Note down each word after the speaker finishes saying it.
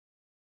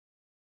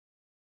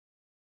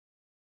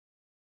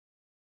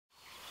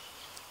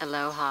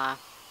Aloha.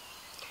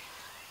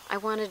 I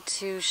wanted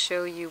to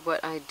show you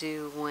what I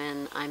do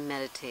when I'm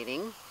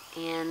meditating,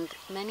 and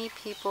many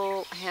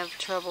people have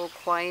trouble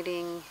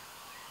quieting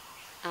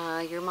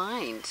your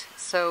mind.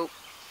 So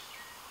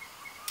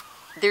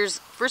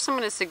first I'm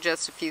going to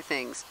suggest a few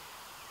things.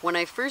 When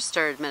I first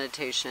started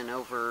meditation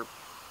over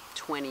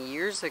 20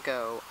 years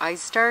ago, I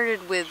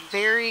started with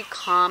very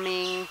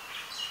calming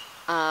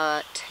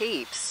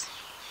tapes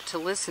to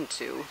listen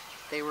to.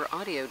 They were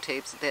audio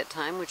tapes at that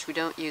time, which we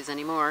don't use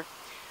anymore.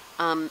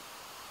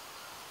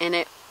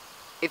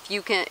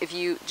 If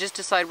you just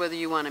decide whether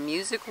you want a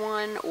music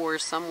one or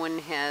someone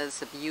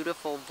has a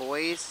beautiful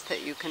voice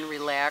that you can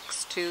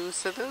relax to.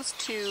 So those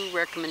two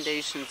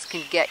recommendations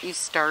can get you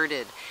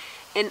started.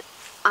 And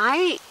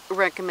I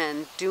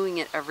recommend doing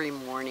it every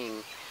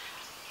morning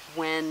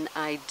when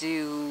I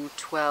do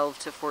 12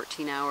 to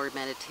 14 hour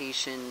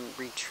meditation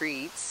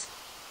retreats.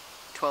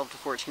 12 to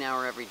 14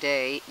 hour every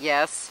day.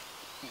 Yes,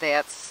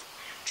 that's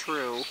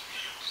true.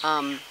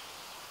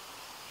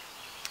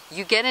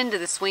 You get into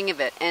the swing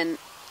of it, and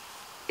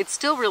it's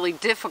still really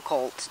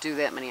difficult to do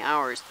that many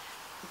hours.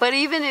 But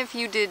even if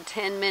you did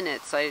 10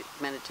 minutes, I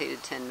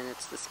meditated 10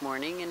 minutes this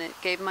morning, and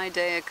it gave my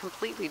day a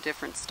completely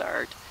different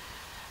start.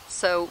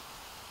 So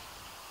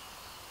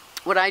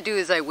what I do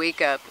is I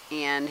wake up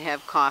and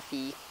have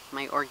coffee,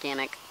 my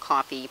organic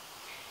coffee,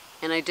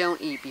 and I don't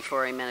eat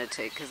before I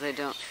meditate because I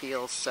don't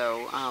feel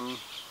so...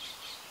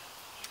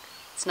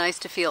 it's nice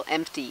to feel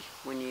empty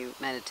when you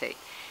meditate.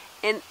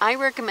 And I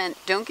recommend,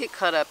 don't get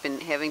caught up in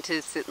having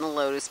to sit in the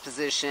lotus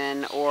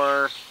position,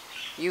 or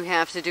you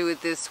have to do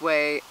it this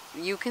way.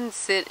 You can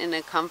sit in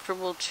a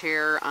comfortable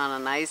chair on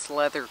a nice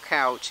leather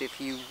couch if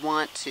you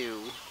want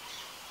to,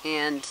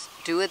 and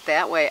do it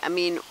that way. I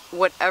mean,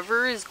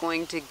 whatever is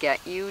going to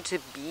get you to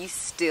be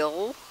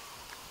still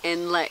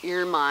and let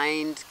your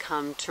mind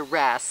come to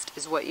rest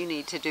is what you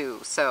need to do.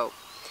 So,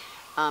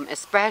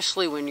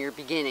 especially when you're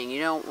beginning, you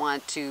don't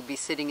want to be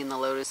sitting in the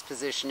lotus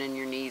position and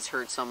your knees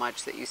hurt so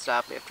much that you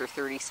stop after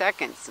 30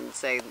 seconds and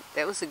say,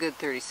 that was a good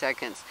 30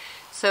 seconds.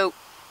 So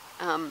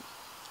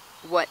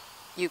what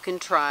you can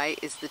try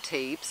is the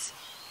tapes,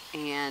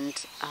 and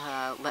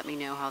let me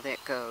know how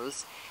that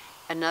goes.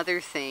 Another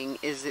thing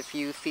is if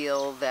you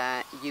feel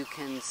that you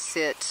can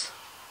sit,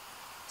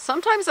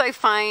 sometimes I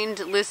find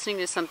listening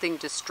to something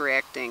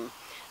distracting.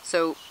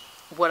 So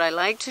what I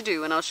like to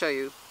do, and I'll show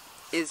you,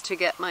 is to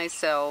get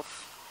myself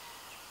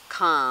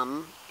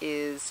calm,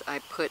 is I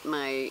put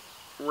my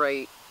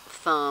right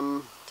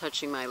thumb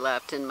touching my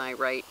left and my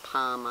right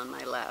palm on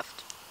my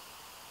left.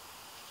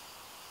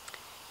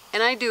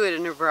 And I do it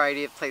in a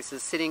variety of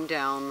places, sitting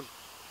down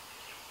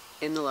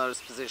in the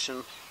lotus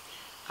position,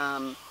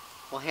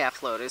 well,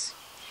 half lotus,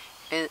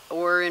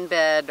 or in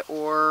bed,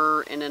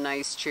 or in a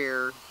nice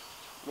chair,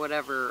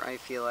 whatever I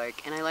feel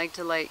like. And I like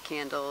to light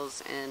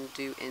candles and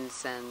do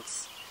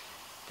incense.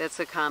 That's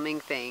a calming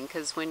thing,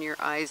 because when your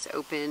eyes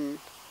open,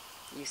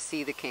 you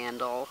see the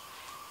candle,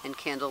 and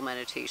candle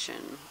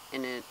meditation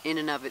in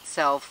and of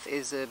itself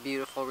is a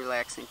beautiful,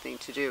 relaxing thing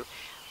to do.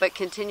 But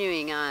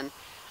continuing on,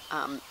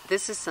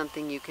 this is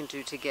something you can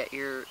do to get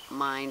your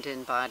mind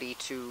and body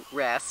to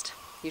rest.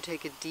 You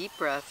take a deep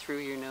breath through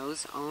your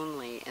nose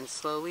only and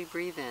slowly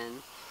breathe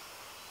in.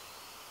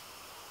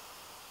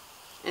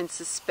 And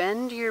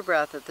suspend your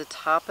breath at the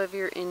top of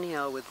your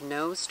inhale with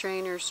no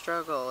strain or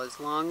struggle as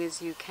long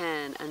as you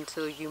can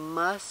until you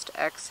must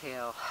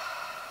exhale.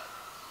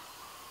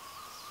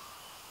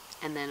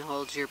 And then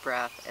hold your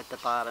breath at the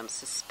bottom.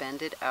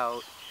 Suspend it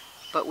out,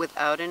 but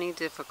without any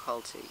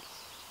difficulty.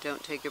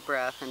 Don't take a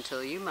breath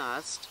until you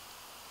must.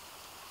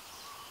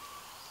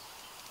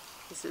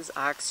 This is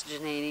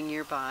oxygenating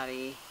your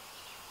body.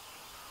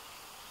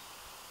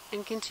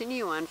 And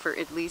continue on for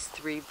at least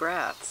 3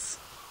 breaths.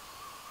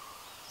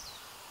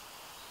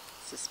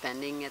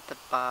 Suspending at the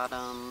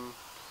bottom,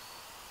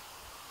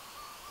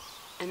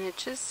 and it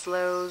just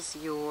slows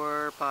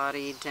your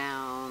body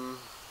down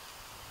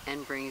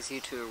and brings you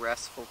to a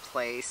restful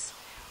place.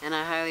 And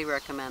I highly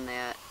recommend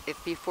that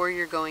if before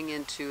you're going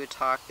into a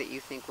talk that you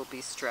think will be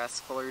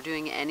stressful, or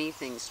doing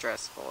anything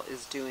stressful,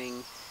 is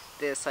doing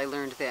this. I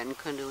learned that in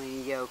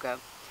Kundalini Yoga.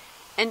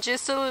 And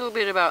just a little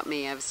bit about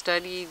me. I've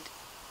studied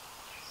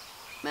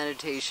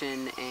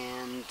meditation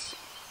and,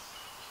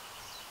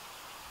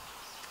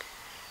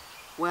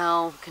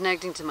 well,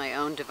 connecting to my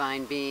own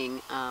divine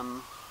being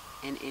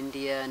in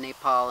India,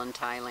 Nepal, and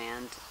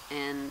Thailand,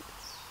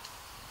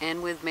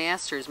 and with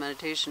masters,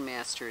 meditation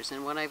masters.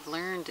 And what I've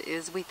learned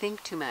is we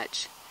think too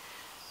much.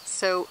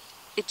 So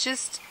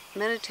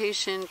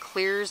meditation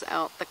clears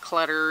out the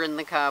clutter and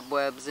the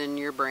cobwebs in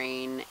your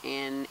brain,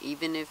 and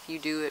even if you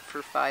do it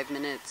for 5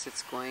 minutes,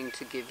 it's going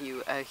to give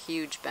you a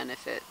huge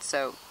benefit.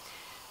 So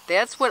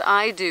that's what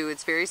I do.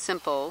 It's very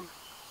simple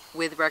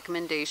with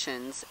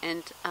recommendations.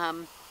 And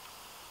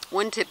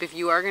one tip, if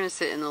you are going to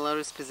sit in the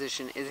lotus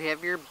position, is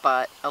have your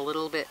butt a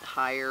little bit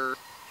higher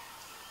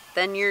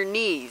than your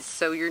knees,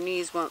 so your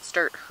knees won't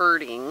start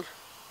hurting.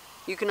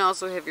 You can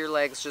also have your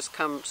legs just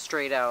come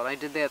straight out. I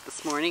did that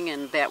this morning,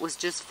 and that was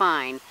just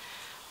fine.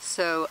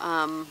 So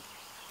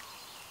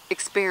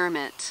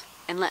experiment.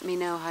 And let me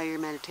know how your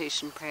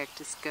meditation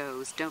practice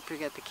goes. Don't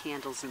forget the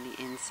candles and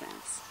the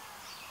incense.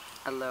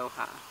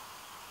 Aloha.